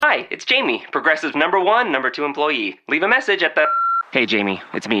Hi, it's Jamie, Progressive's #1, #2 employee. Leave a message at the... Hey, Jamie.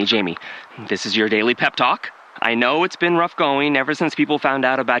 It's me, Jamie. This is your daily pep talk. I know it's been rough going ever since people found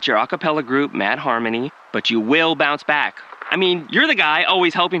out about your a cappella group, Mad Harmony, but you will bounce back. I mean, you're the guy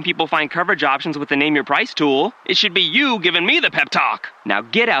always helping people find coverage options with the Name Your Price tool. It should be you giving me the pep talk. Now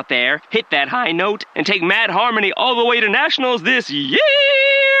get out there, hit that high note, and take Mad Harmony all the way to nationals this year!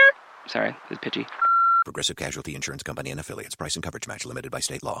 Sorry, it's pitchy. Progressive Casualty Insurance Company and Affiliates. Price and coverage match limited by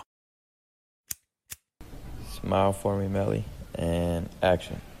state law. Smile for me, Melly, and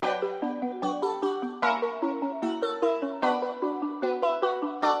action.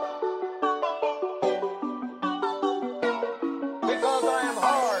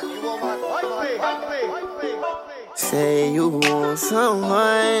 Say you want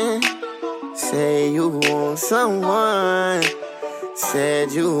someone. Say you want someone.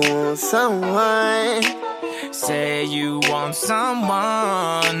 Said you want someone. Say you want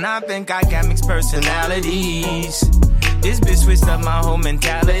someone. I think I got mixed personalities. This bitch switched up my whole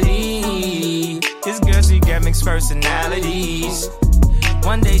mentality. This girl, she got mixed personalities.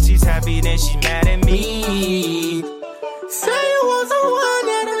 One day she's happy, then she mad at me. Say you want someone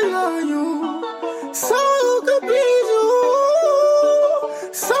that'll love you, someone who could please you,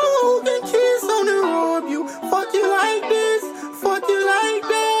 someone who can kiss on and rob you, fuck you like this, fuck you like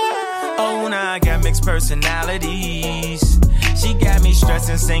that. Oh, now I got mixed personalities. She got me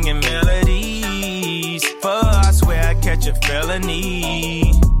stressing, singing melodies. For her, I swear I catch a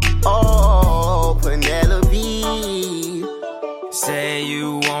felony. Oh, Penelope. Say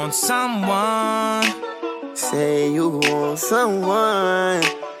you want someone. Say you want someone.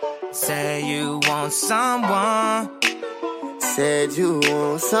 Say you want someone. Said you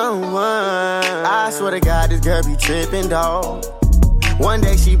want someone. I swear to God, this girl be tripping, dawg. One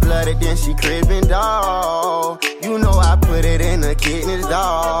day she blooded, then she cribbing, dawg. You know I put it in her kidneys,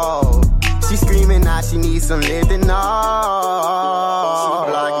 dawg. She screaming out she needs some living, dawg. She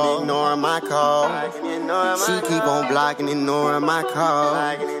blocking, ignoring my call. She keep on blocking, ignoring my call.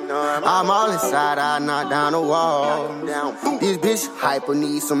 I'm all inside, I knock down the wall. This bitch hyper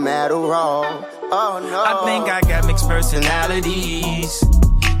needs some Adderall. Oh no. I think I got mixed personalities.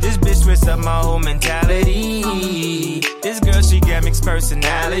 This bitch switched up my whole mentality. This girl, she got mixed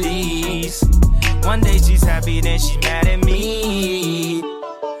personalities. One day she's happy, then she mad at me.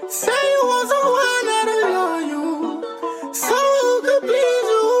 Say you want someone that'll love you, someone who could please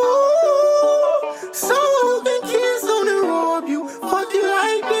you, someone who can kiss on and rob you, fuck you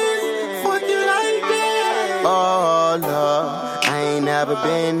like this, fuck you like that. Oh Lord, I ain't never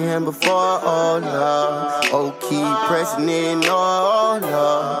been here before. Oh Lord, oh keep pressing in. Oh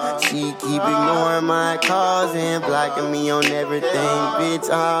Lord, she keep ignoring my calls and blocking me on everything, bitch.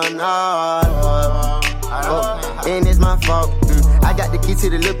 Oh no, oh, and it's my fault. I got the key to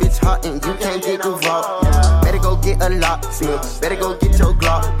the little bitch heart and you can't get the vault. Better go get a lock, bitch. Better go get your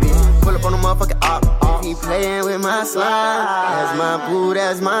Glock, bitch. Pull up on the motherfucking op. He playing with my slime. That's my boo,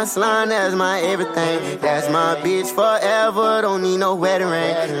 that's my slime, that's my everything. That's my bitch forever, don't need no wedding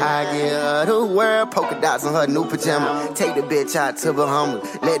ring. I give her the world, polka dots on her new pajama. Take the bitch out to Bahamas.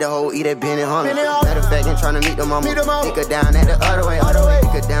 Let the hoe eat that Benny Hunter. Matter of fact, I'm trying to meet the mama. Take her down at the other way.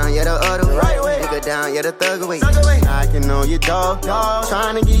 Take her down, yeah, the other way. Take her down, yeah, the thug away. Knocking on your door,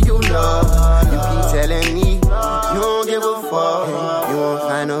 trying to give you love. You keep telling me you don't give a fuck. You won't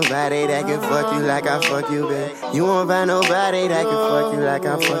find nobody that can fuck you like I fuck you, babe. You won't find nobody that can fuck you like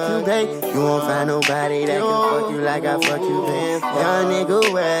I fuck you, babe. You won't find nobody that can fuck you like I fuck you, babe. Young nigga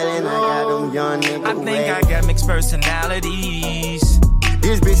well, and I got them young nigga well. I think I got mixed personalities.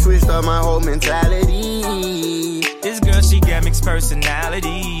 This bitch switched up my whole mentality. This girl, she got mixed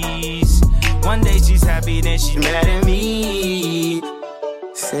personalities. One day she's happy, then she mad at me.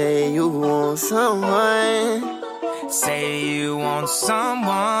 Say you want someone. Say you want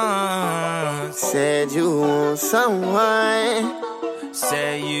someone. Said you want someone.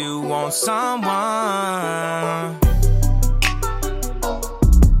 Say you want someone.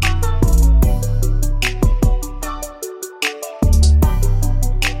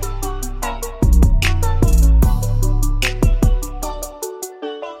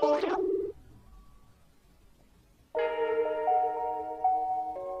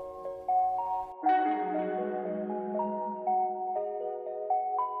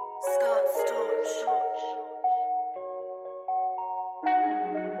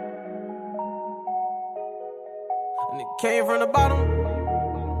 Came from the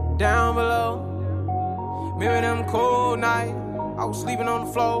bottom, down below. Remember them cold nights, I was sleeping on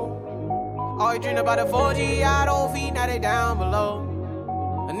the floor. Always dream about the 4G, I don't feed, now they down below.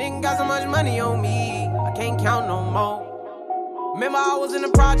 A nigga got so much money on me, I can't count no more. Remember I was in the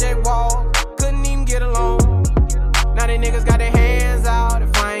project wall, couldn't even get along. Now they niggas got their hands out,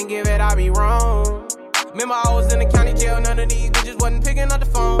 if I ain't give it, I be wrong. Remember I was in the county jail, none of these bitches wasn't picking up the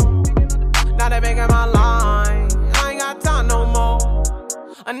phone. Now they making my line, I ain't got time no more.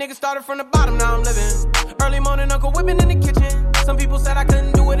 A nigga started from the bottom, now I'm living. Early morning, Uncle whipping in the kitchen. Some people said I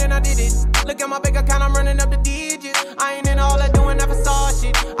couldn't do it and I did it. Look at my bank account, I'm running up the digits. I ain't in all that doing that facade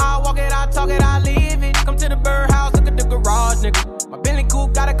shit. I walk it, I talk it, I live it. Come to the birdhouse, look at the garage, nigga. My Bentley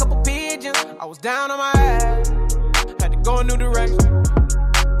coupe got a couple pigeons. I was down on my ass, had to go a new direction.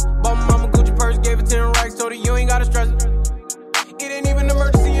 Bought my mama Gucci purse, gave her 10 racks, told her you ain't gotta stress it. It ain't even an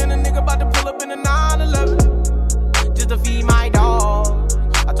emergency and a nigga about to pull up in a 911 just to feed my dog.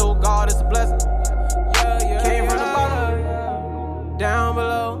 I told God it's a blessing. Came from the bottom, down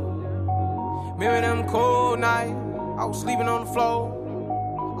below. Remember them cold nights, I was sleeping on the floor.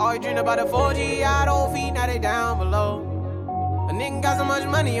 Always dreamed about the 4G out on feet, now they down below. A nigga got so much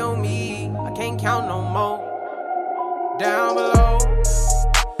money on me, I can't count no more. Down below,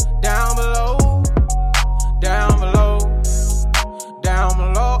 down below, down below, down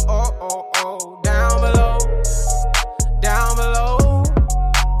below, oh, oh, oh, down below, down below,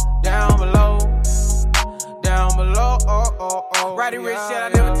 down below, down below, oh, oh, oh. Righty rich shit, I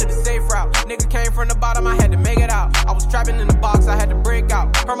never took the safe route. Nigga came from the bottom, I had to make it out. I was trapping in the box, I had to break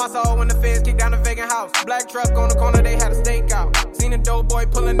out. Hurt my soul when the feds kicked down the vacant house. Black truck on the corner, they had a stakeout. Seen a dope boy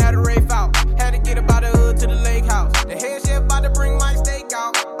pulling that Rafe out. Had to get up out the hood to the lake house. The head chef about to bring my steak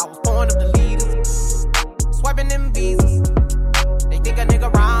out. I was pouring up the leaders, swiping them visas. They think a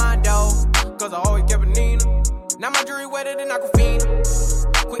nigga Rondo, cause I always kept a Nina. Now my jewelry wetter than Aquafina.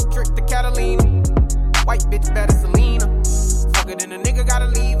 Quick trick to Catalina. White bitch better Selena. Fuck it, then a nigga gotta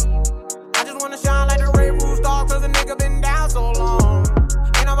leave her. I just wanna shine like the Ray Roof Star, cause a nigga been down so long.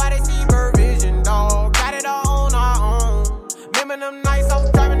 Ain't nobody see bird vision, dog. Got it all on our own. Remember them nights I was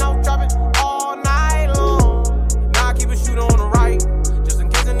driving all night long. Now I keep a shooter on the right, just in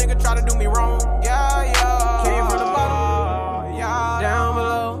case a nigga try to do me wrong. Yeah, yeah. Came from the bottom, yeah. Down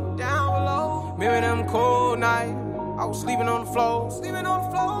below, down below. Remember them cold nights, I was sleeping on the floor.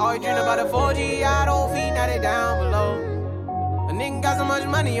 Always dreamed about the 4G out on feet, now they down below. A nigga got so much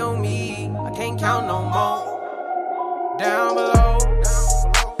money on me, I can't count no more. Down below,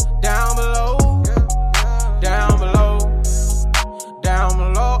 down below, down below, down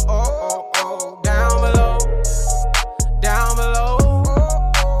below, oh, oh, oh, down below, down below,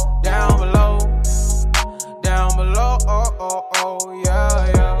 down below, down below, oh, oh, oh,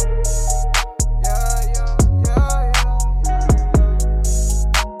 yeah, yeah.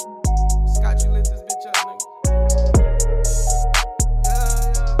 Scott, you lit this bitch up, nigga.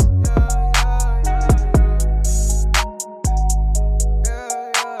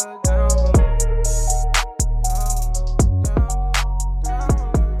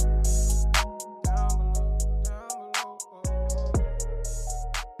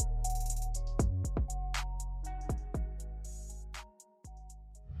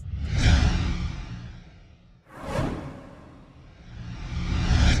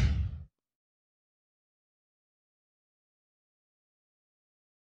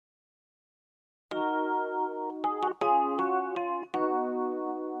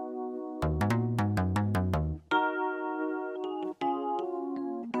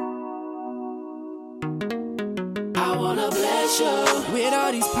 I wanna bless you with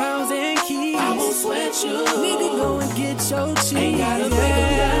all these pounds and keys. I won't sweat you. Need to go and get your cheese. Ain't gotta break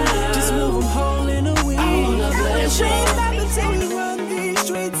them down. Just move them whole in a week. I wanna bless you. Ain't stop until we run these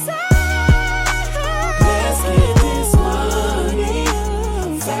streets. Let's get this money,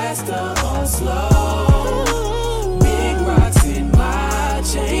 faster or slow. Big rocks in my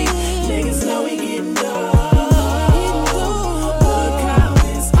chain. Niggas know we getting dough.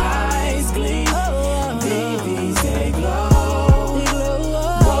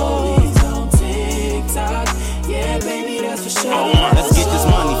 Let's get this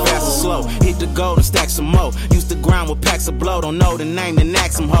money fast and slow. Hit the gold and stack some more. Used to grind with packs of blow. Don't know the name, then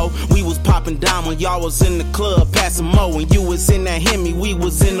ask some hoe. We was popping down when y'all was in the club passing mo. When you was in that Hemi, we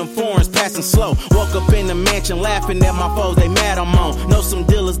was in them foreigns passing slow. Woke up in the mansion laughing at my foes, they mad I'm on. Know some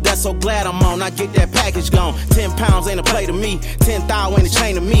dealers that's so glad I'm on. I get that package gone. 10 pounds ain't a play to me. 10,000 ain't a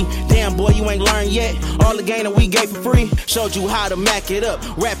chain to me. Damn boy, you ain't learned yet. All the game that we gave for free. Showed you how to mac it up.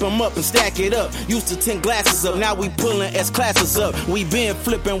 Wrap them up and stack it up. Used to 10 glasses up. Now we pulling S classes up. We been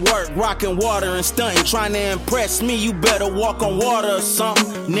flipping work, rocking water and stunting. Trying to impress me, you better walk on water or something,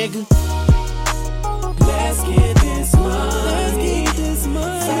 nigga. Let's get this money,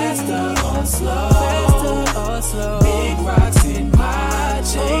 faster or slow. Big rocks in my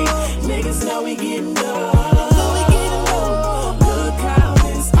chain. Niggas know we getting dough.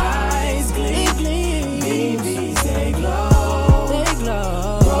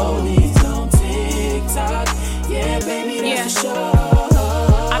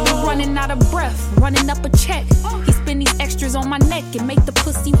 running up a check. He spend these extras on my neck and make the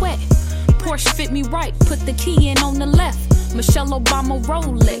pussy wet. Porsche fit me right, put the key in on the left. Michelle Obama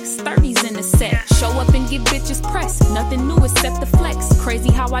Rolex, 30s in the set. Show up and get bitches pressed. Nothing new except the flex. Crazy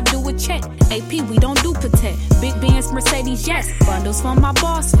how I do a check. AP, we don't do protect. Big Benz, Mercedes, yes. Bundles from my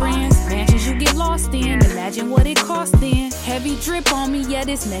boss friends. Mansions you get lost in. Imagine what it cost then. Heavy drip on me, yeah,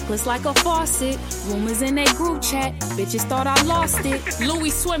 this necklace like a faucet. Rumors in they group chat. Bitches thought I lost it.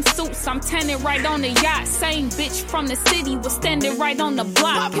 Louis swimsuits, I'm tanning right on the yacht. Same bitch from the city was standing right on the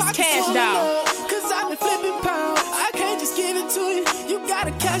block. It's cash out. Cause I've been flipping pounds. I can't just give it to you. You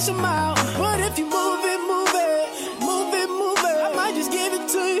gotta cash them out. But if you move it, move it, move it, move it, I might just give it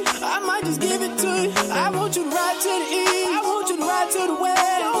to you. I might just give it to you. I want you to ride to the east. I want you to ride to the west.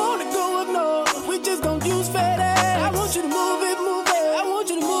 I wanna go up north. We just gon' use FedEx. I want you to move it, move it. I want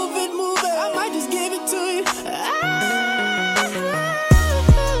you to move it, move it. I might just give it to you.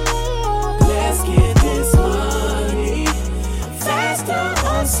 Let's get this money faster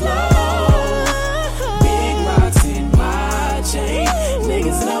or slow.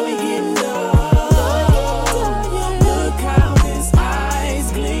 Niggas know we getting low. Look how his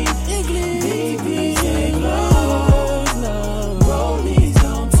eyes gleam. BBs they glow. Rollies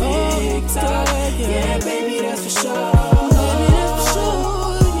on TikTok. Yeah, baby, that's for sure. Baby, that's for sure.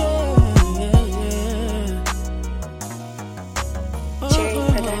 Yeah. Cherry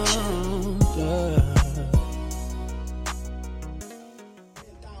Production.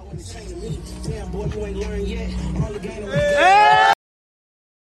 Damn, boy, you ain't learned yet. All the game.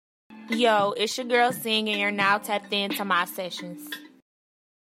 Yo, it's your girl Sing, and you're now tapped into my sessions.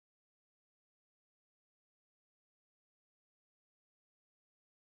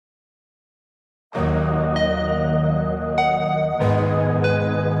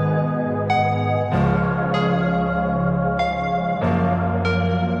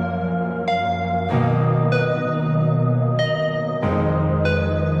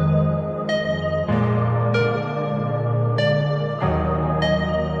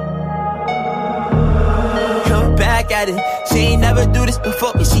 At it. She ain't never do this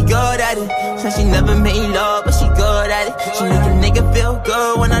before, but she good at it. Said she never made love, but she good at it. She make a nigga feel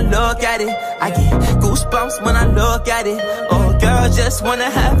good when I look at it. I get goosebumps when I look at it. Oh, girl, just wanna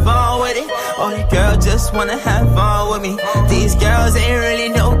have fun with it. Oh, the girl just wanna have fun with me. These girls ain't really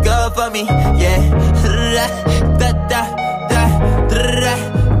no good for me. Yeah. Da da da da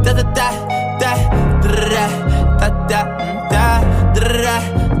da da da da da da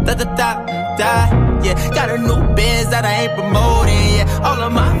da da da. Yeah, got a new biz that I ain't promoting. Yeah, all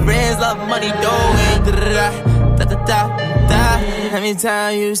of my friends love money doing. Da da da da. Let me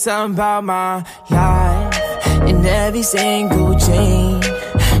tell you something about my life. In every single chain,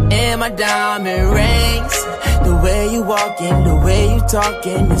 in my diamond rings, the way you walking, the way you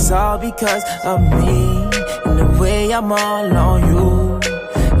talking, it's all because of me. And the way I'm all on you,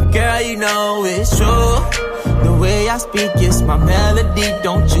 girl, you know it's true. The way I speak is my melody.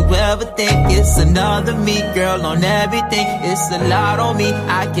 Don't you ever think it's another me, girl, on everything. It's a lot on me.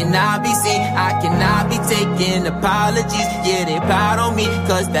 I cannot be seen. I cannot be taking apologies. Yeah, they proud on me,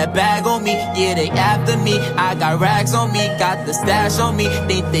 cause that bag on me. Yeah, they after me. I got rags on me, got the stash on me.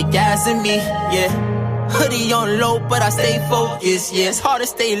 Think they gassing me, yeah. Hoodie on low, but I stay focused, yeah. It's hard to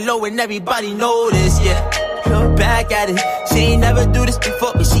stay low and everybody know this, yeah. Look back at it. She ain't never do this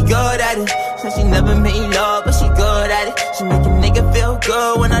before, but she good at it. Said she never made love, but she good at it. She make a nigga feel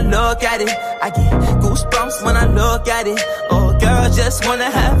good when I look at it. I get goosebumps when I look at it. Oh, girl, just wanna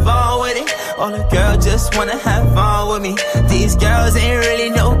have fun with it. Oh, the girl just wanna have fun with me. These girls ain't really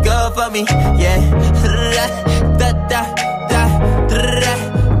no good for me. Yeah. Da da da da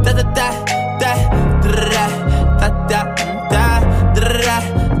da da da da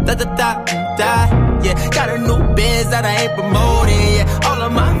da da da. Yeah, got a new biz that I ain't promoting. Yeah, all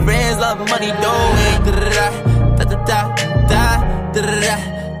of my friends love money doing. Da da da da da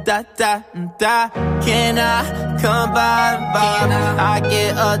da da da. Can I come by and vibe? I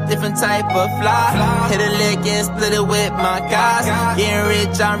get a different type of fly. Hit a lick and split it with my guys. Getting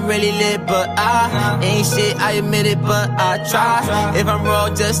rich, I'm really lit, but I ain't shit, I admit it, but I try. If I'm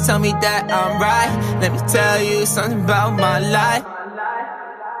wrong, just tell me that I'm right. Let me tell you something about my life.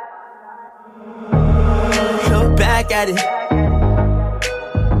 Look back at it.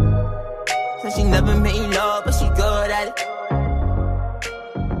 Said she never made love, but she good at it.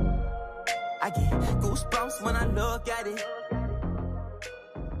 I get goosebumps when I look at it.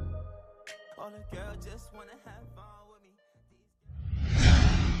 All the girls just wanna have fun with me.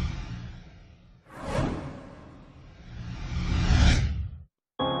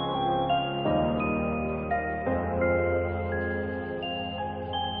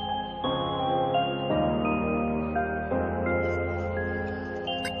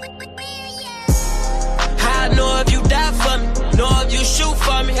 How I know if you die for me, know if you shoot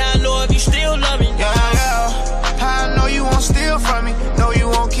for me, how I know if you still love me. Yeah. How I know you won't steal from me, know you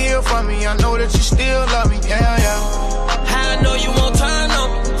won't kill from me, I know that you still love me. Yeah. How I know you won't turn on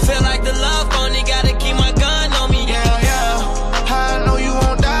me, feel like the love only gotta keep my gun on me. Yeah. How I know you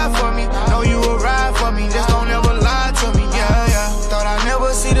won't die for me, know you will ride for me, just don't ever lie to me. Yeah. Thought I'd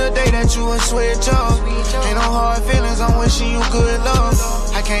never see the day that you would switch up. Ain't no hard feelings, I'm wishing you good love.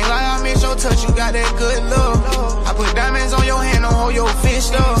 I can't lie, I miss your touch, you got that good love. I put diamonds on your hand, don't hold your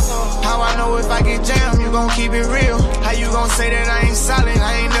fist up. How I know if I get jammed, you gon' keep it real. How you gon' say that I ain't solid,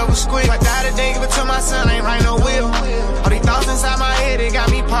 I ain't never squeal. If I die today, give it to my son, ain't right no will. All these thoughts inside my head, they got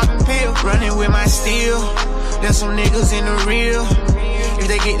me popping pills. Running with my steel, there's some niggas in the real. If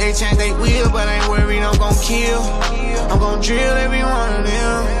they get their chance, they will, but I ain't worried, I'm gon' kill. I'm gon' drill every one of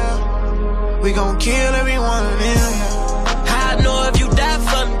them. We gon' kill every one of them. How I know if you die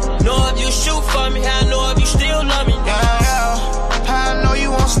for me, know if you shoot for me, how I know if you still love me. Yeah. How I know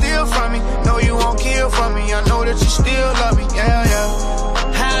you won't steal from me, know you won't kill from me, I know that you still love me. Yeah.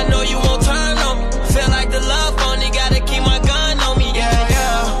 How I know you won't turn on me, feel like the love only gotta keep my gun on me. Yeah.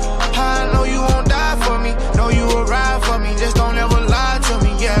 How I know you won't die for me, know you will ride for me, just don't ever lie to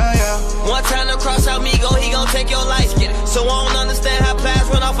me. Yeah. One time to cross out me, he gon' take your life. So I don't understand how plans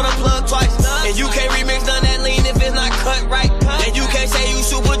run off on the plug twice. And you can't remix none that lean if it's not cut right. And you can't say you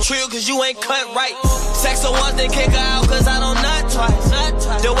super trill cause you ain't cut right. Sex her once, then kick her out cause I don't nut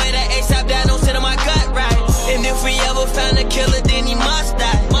twice. The way that ASAP that don't sit in my gut right. And if we ever find a killer, then he must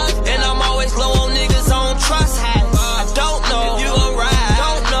die. And I'm always low on niggas on trust hats. I don't know if you gon' ride,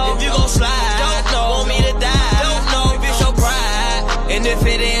 don't know if you gon' slide, don't know want me to die, don't know if it's your pride. And if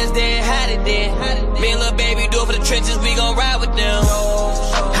it is, then had it then. Me and lil' baby do it for the trenches, we gon' ride with them.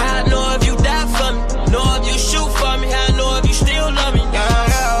 How I know if you die for me, know if you shoot for me, how I know if you still love me.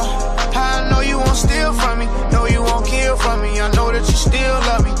 Yeah. How I know you won't steal from me, know you won't kill from me, I know that you still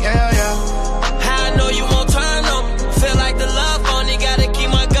love me. Yeah. How I know you won't turn on me, feel like the love only gotta keep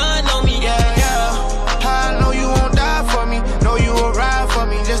my gun on me. Yeah. How I know you won't die for me, know you will ride for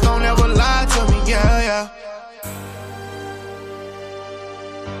me, just don't ever lie to me. Yeah.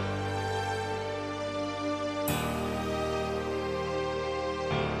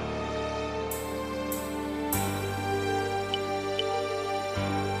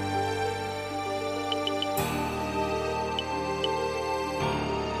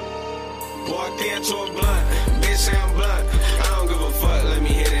 Walked into a blunt, bitch say I'm blunt. I don't give a fuck, let me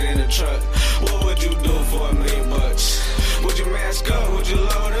hit it in the truck. What would you do for $1 million? Would you mask up, would you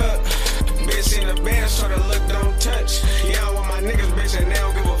load up? Bitch in the band, sort of look, don't touch. Yeah, I want my niggas, bitch, and they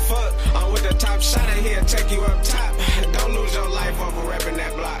don't give a fuck. I'm with the top shot in here, take you up top. Don't lose your life over rapping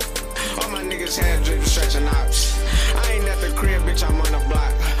that block. All my niggas had drip stretching ops. I ain't at the crib, bitch, I'm on the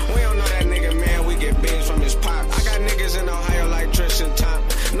block. We don't know that nigga, man, we get beans from his pop. I got niggas in Ohio like Tristan Top.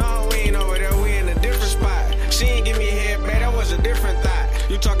 No, we ain't over there, we in a different spot. She ain't give me head, babe, that was a different thought.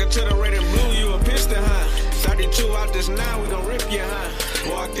 You talking to the red and blue, you a piston, huh? 32 out this 9, we gon' rip you, huh?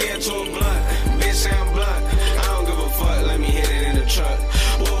 Walked into a blunt, bitch say I'm blunt. I don't give a fuck, let me hit it in the truck.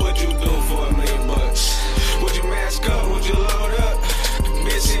 What would you do for $1 million? Would you mask up, would you load up?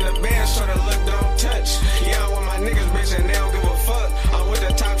 Bitch in the band, sort of look, don't touch. Yeah, I want my niggas, bitch, and they don't give a fuck. I'm with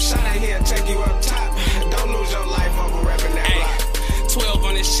the top shot in here, take you up top. Don't lose your life over rapping that block. 12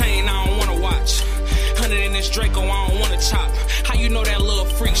 on this chain, I don't wanna watch. 100 in this Draco, I don't wanna chop. How you know that little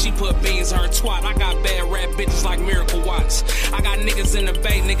freak, she put beans in her twat. I got bad rap bitches like Miracle Watts. I got niggas in the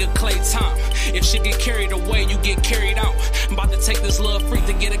bay, nigga Clay Tom. If shit get carried away, you get carried out. I'm about to take this little freak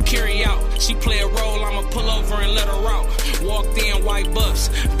to get a carry out. She play a role, I'ma pull over and let her out. Walked in, white bucks,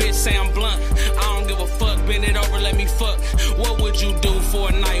 bitch say I'm blunt. I don't give a fuck, bend it over, let me fuck. What would you do for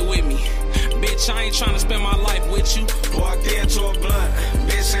a night with me? Bitch, I ain't tryna spend my life with you. Walked into a blunt,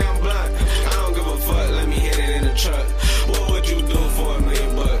 bitch say I'm blunt. I don't give a fuck, let me hit it in the truck. What would you do for $1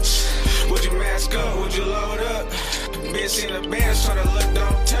 million? Would you mask up, would you load up? Bitch in the band, sort of look,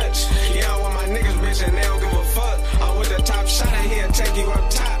 don't touch. Yeah, I want my niggas, bitch, and they don't give a fuck. I'm with the top shot in here, take you up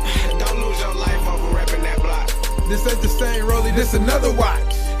top. Don't lose your life over rapping that block. This ain't the same rollie, this another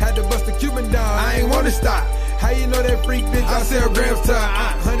watch. Had to bust a Cuban down, I ain't wanna stop. How you know that freak bitch? I sell grams to her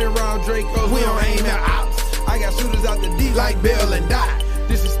aunt. 100 round Dracos, we don't aim at ops. I got shooters out the D like Bell and Dot.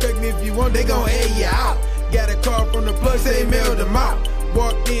 Disrespect me if you want, they gon' air you out. Got a call from the plug, say they mailed them out.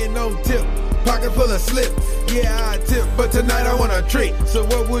 Walked in on tip, pocket full of slips. Yeah, I tip, but tonight I want a treat. So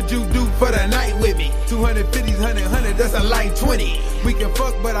what would you do for the night with me? 250s, 100, that's a light 20. We can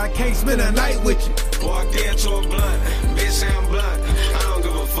fuck, but I can't spend a night with you. Walked into a blunt, bitch say I'm blunt. I don't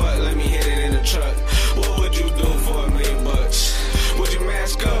give a fuck, let me hit it in the truck. What would you do for $1 million? Would you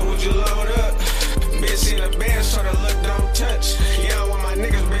mask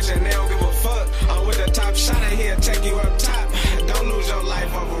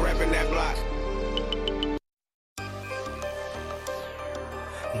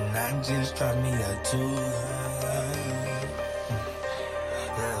And I just dropped me a two.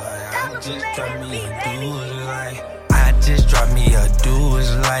 I just dropped me a dude like. I just dropped me a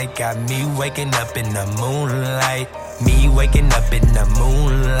dude like. Got me waking up in the moonlight. Me waking up in the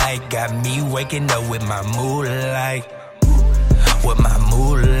moonlight. Got me waking up with my moonlight. With my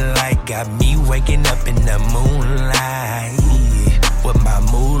moonlight. Got me waking up in the moonlight. With my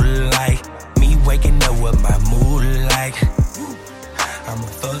moonlight. Me waking up with my moonlight. I'ma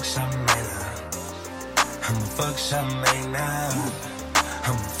fuck some man up. I'ma fuck some man up.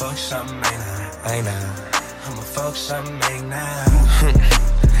 I'ma fuck some man up. I'ma fuck some man now.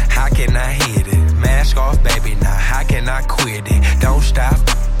 How can I hit it? Mask off, baby, now how can I quit it? Don't stop,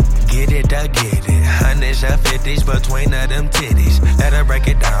 get it to get it. Hundreds of 50s between of them titties. Let her break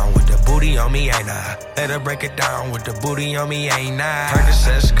it down with the booty on me, ain't I? Let her break it down with the booty on me, ain't I?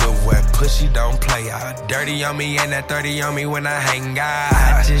 Percocets good, wet pussy don't play out. Dirty on me, and that 30 on me when I hang out.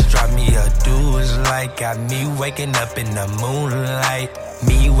 I just dropped me a dudes like. Got me waking up in the moonlight.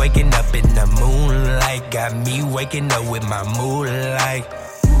 Me waking up in the moonlight. Got me waking up with my moonlight.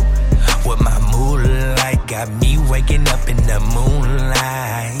 With my moonlight. Got me waking up in the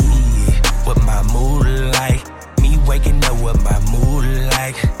moonlight. With my moonlight. Me waking up with my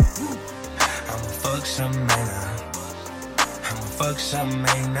moonlight. I'ma fuck some man up. I'ma fuck some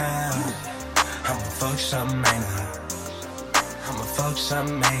man up. I'ma fuck some man up. I'ma fuck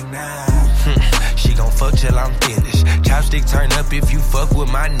some man up. She gon' fuck till I'm finished. Chopstick turn up if you fuck with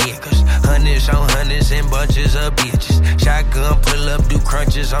my niggas. Hundreds on hundreds and bunches of bitches. Shotgun pull up, do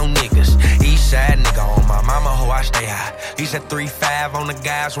crunches on niggas. East side nigga on my mama hoe, I stay high. He's a 3-5 on the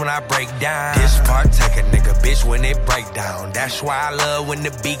guys when I break down. This part take a nigga bitch when it break down. That's why I love when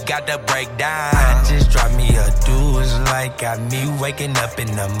the beat got the breakdown. I just dropped me a dudes like. Got me waking up in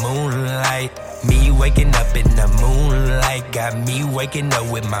the moonlight. Me waking up in the moonlight. Got me waking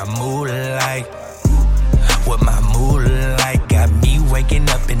up with my moonlight. With my moonlight. Got me waking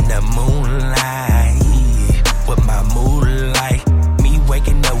up in the moonlight. With my moonlight. Me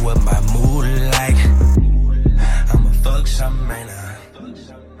waking up with my moonlight. I'ma fuck some man up.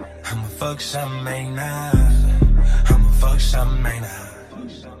 I'ma fuck some man up. I'ma fuck some man up.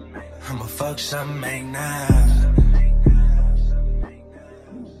 I'ma fuck some man up.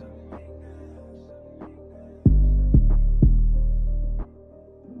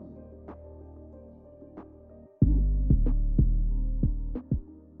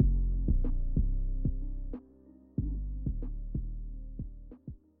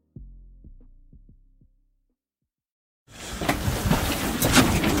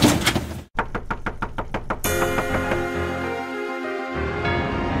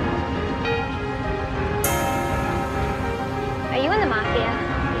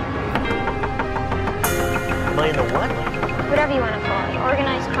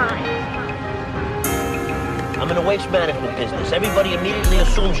 Management business. Everybody immediately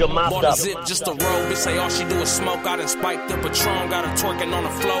assumes you're mopped up. Zip just a roll, bitch say all she do is smoke. I done spiked the Patron, got her twerking on the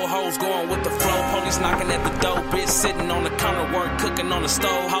flow. Hoes going with the flow, police knocking at the door. Bitch sitting on the counter, work cooking on the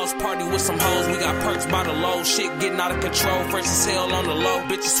stove. House party with some hoes, we got perks by the low. Shit getting out of control, fresh as hell on the low.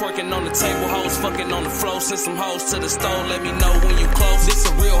 Bitches twerking on the table, hoes fucking on the flow. Send some hoes to the stove, let me know when you close. This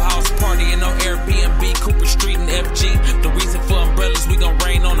a real house party and no Airbnb, Cooper Street and FG. The reason for umbrellas, we gon'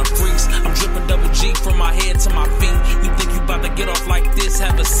 rain on the freaks. I'm dripping double G from my head to my feet. You think you about to get off like this,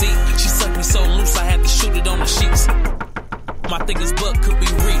 have a seat. She sucked me so loose, I had to shoot it on the sheets. My thickest butt could be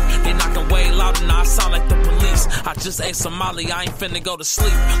reaped. They knocking way louder, now I sound like the police. I just ate Somali, I ain't finna go to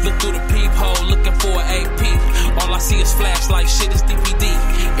sleep. Look through the peephole, looking for an AP. All I see is flash like shit is DPD.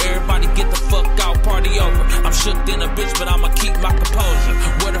 Everybody get the fuck out, party over. I'm shook in a bitch, but I'ma keep my composure.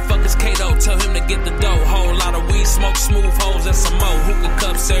 Where the fuck is Kato? Tell him to get the dough. Whole lot of weed, smoke, smooth hoes, and some more. Hookah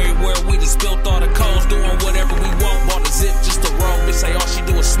cups everywhere, we just spilled all the codes. Doing whatever we want, bought a zip, just a roll. Bitch say all she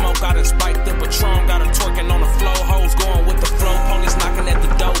do is smoke, I done spiked the Patron. Got her twerking on the flow, hoes going with the flow. Police knocking at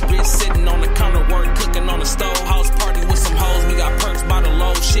the door, bitch sitting on the counter, work cooking on the stove. House party with some hoes, we got perks by the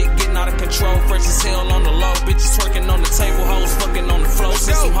low. Shit getting out of control, fresh as hell on the low. Bitches twerking on the table, hoes fucking on the floor.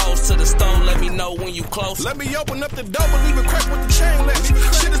 Send some hoes to the stove, let me know when you close. Let me open up the door, but leave it crack with the chain latch.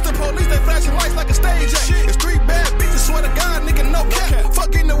 Shit is the police, they flashing lights like a stage act. It's 3 bad bitches, swear to God, nigga, no cap.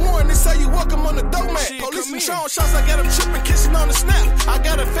 Fucking the warrant, they say you welcome on the dope mat. Police and Sean shots, I got them tripping, kissing on the snap. I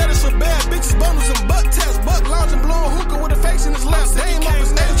got a fetish for bad bitches, bundles and butt taps. Buck lounging, blowing hookah with a face in his lap. Dame up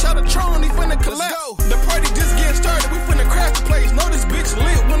his name, try to troll, he finna collapse. The party just getting started, we finna crash the place. Know this bitch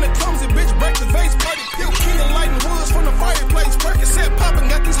lit when the clumsy bitch break the vase. Party pill, key and lighting woods from the fireplace. Percocet popping,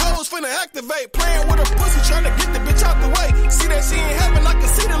 got these hoes finna activate. Playing with a pussy, trying to get the bitch out the way. See that she ain't having, I can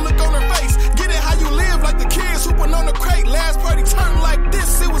see the look on her face. Get it how you live, like the kids hooping on the crate. Last party turned like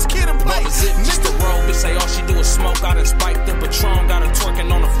this, it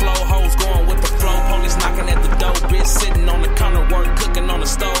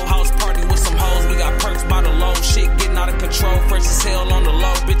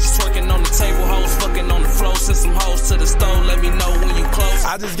house to the stove, let me know when you close.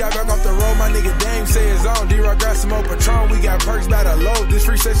 I just got back off the road, my nigga Dame say it's on. D-Rock got some more Patron, we got perks by the load. This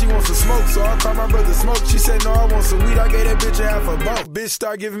freak said she wants some smoke, so I called my brother Smoke. She said no, I want some weed, I gave that bitch a half a bump. Bitch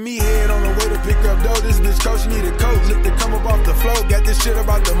start giving me head on the way to pick up dough. This bitch coach, she need a coat, look to come up off the floor. Got this shit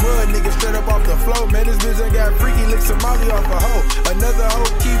about the mud, nigga straight up off the floor. Man, this bitch ain't got freaky, lick some molly off a hoe. Another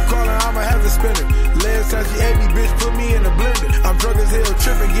hoe keep calling, I'ma have to spin it. Last time she ate me, bitch, put me in the blender. I'm drunk as hell,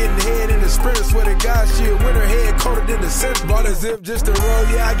 tripping, getting head in the sprinter. Swear to God, she a winner, head coated in the center. Bought a zip just to roll,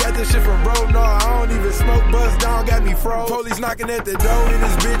 yeah, I got this shit from bro. No, I don't even smoke, buzz down, got me froze. Police knocking at the door, in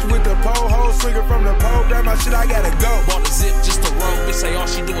this bitch with the pole, hole swinging from the pole. Grab my shit, I gotta go. Bought a zip just to roll, bitch say all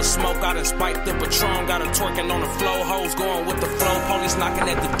she do is smoke. I done spiked the Patron, got her twerking on the floor. Hoes going with the flow, police knocking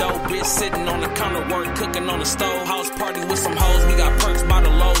at the door. Bitch sitting on the counter, work cooking on the stove. House party with some hoes, we got perks by the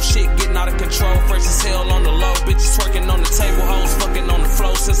low. Shit getting out of control, fresh as hell on the low. Bitches twerking on the table, hoes fucking on the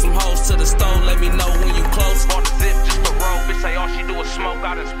floor. Send some hoes to the stove, let me know when you close. Bought a zip just to roll, bitch say all she do is smoke.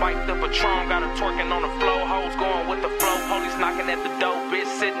 I done spiked the Patron, got her twerking on the floor. Hoes going with the flow, police knocking at the door. Bitch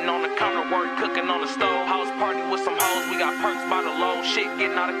sitting on the counter, work cooking on the stove. House party with some hoes, we got perks by the low. Shit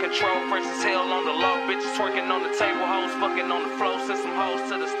getting out of control, fresh as hell on the low. Bitches twerking on the table, hoes fucking on the floor. Send some hoes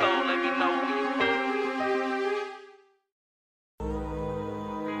to the stove, let me know when you close.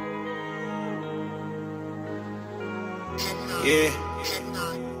 Yeah.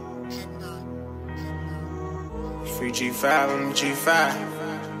 Free G5, I'm G5.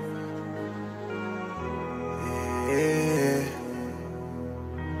 Yeah.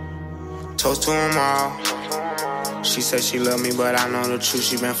 Toast to them all. She said she love me, but I know the truth.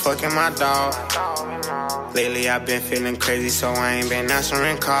 She been fucking my dog. Lately I've been feeling crazy, so I ain't been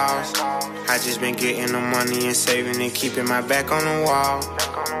answering calls. I just been getting the money and saving and keeping my back on the wall.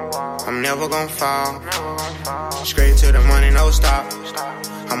 I'm never gonna fall. Straight to the money, no stop.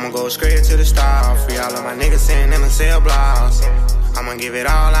 I'ma go straight to the start. Free all of my niggas sitting in the cell blocks. I'ma give it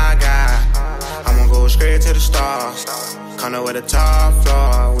all I got. I'ma go straight to the stars. Come up with a top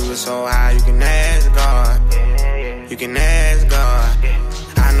floor. We was so high, you can ask God. You can ask God.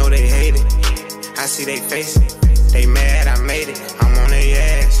 I know they hate it. I see they face it. They mad, I made it. I'm on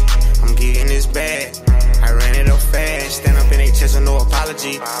their ass. I'm getting this bag. I ran it up fast. Stand up in their chest with no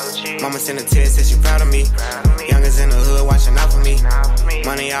apology. Mama sent a text, said she proud of me. Youngers in the hood watching out for me.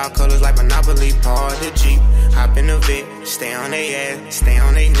 Money all colors like Monopoly. Part the Jeep. Hop in the Vic. Stay on their ass. Stay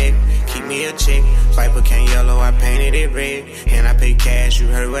on their neck. Keep me a chick. Viper can yellow, I painted it red. And I pay cash, you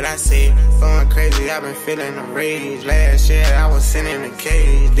heard what I said. Going crazy, I've been feeling the rage. Last year I was sitting in the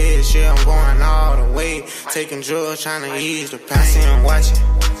cage. This year I'm going all the way. Taking drugs, trying to ease the pain. I see them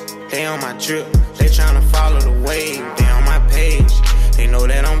watching, they on my trip. They trying to follow the wave. They on my page, they know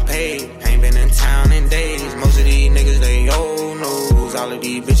that I'm paid. Ain't been in town in days. Most of these niggas, they old news. All of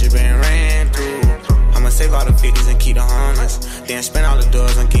these bitches been ran through. I'ma save all the 50s and keep the hundreds. Then spend all the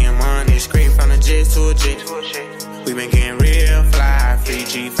dollars on getting money. Scream from the jet to a jet. We been getting real fly. Free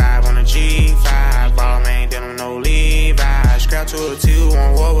G5 on the G5. Ball man, denim no Levi. Scrap to a 2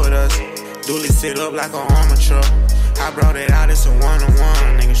 on war with us. Dually sit up like an armor truck. I brought it out, it's a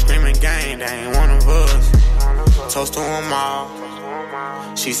one-on-one. Niggas screaming gang, they ain't one of us. Toast to them all.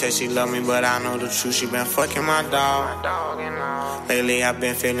 She said she love me, but I know the truth. She been fucking my dog. Lately I've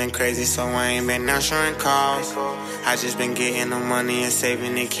been feeling crazy, so I ain't been answering calls. I just been getting the money and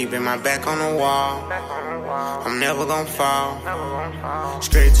saving and keeping my back on the wall. I'm never gonna fall.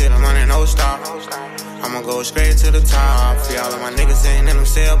 Straight to the money, no stop. I'ma go straight to the top. Free all of my niggas sitting in them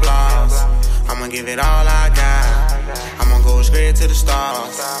cell blocks. I'ma give it all I got. I'ma go straight to the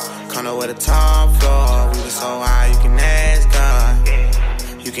stars. Come up with a top floor. We was so high, you can ask God.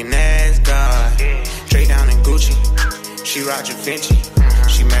 You can ask God. Straight down in Gucci. She Roger Finchie.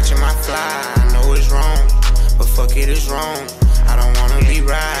 She matching my fly. I know it's wrong, but fuck it, it's wrong. I don't wanna be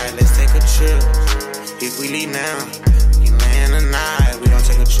right. Let's take a trip. If we leave now, we can land tonight. We gon'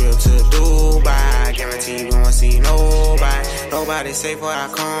 take a trip to Dubai. Guarantee we won't see nobody. Nobody safe where I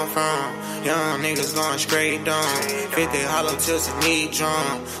come from. Young niggas going straight down. 50 hollow tips and need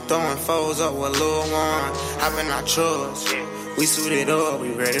drum. Throwing foes up with Lil One. Hop in our trucks. We suited up,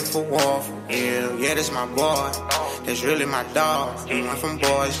 we ready for war. Yeah, that's my boy. That's really my dog. We went from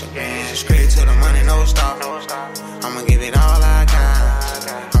boys to men. Straight to the money, no stop. I'ma give it all I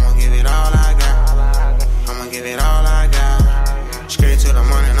got. I'ma give it all I got. I'ma give it all I got. Straight to the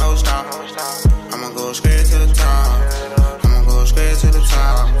money, no stop. I'ma go straight to the top. I'ma go straight to the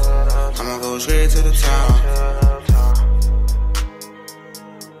top. I'ma go straight to the top.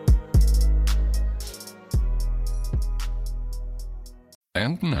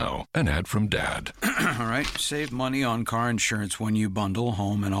 And now, an ad from Dad. All right, save money on car insurance when you bundle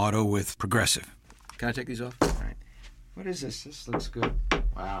home and auto with Progressive. Can I take these off? All right. What is this? This looks good.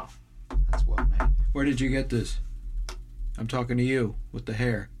 Wow. That's well made. Where did you get this? I'm talking to you with the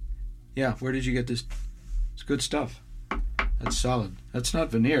hair. Yeah, where did you get this? It's good stuff. That's solid. That's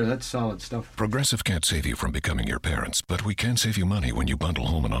not veneer. That's solid stuff. Progressive can't save you from becoming your parents, but we can save you money when you bundle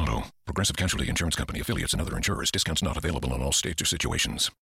home and auto. Progressive Casualty Insurance Company, affiliates, and other insurers. Discounts not available in all states or situations.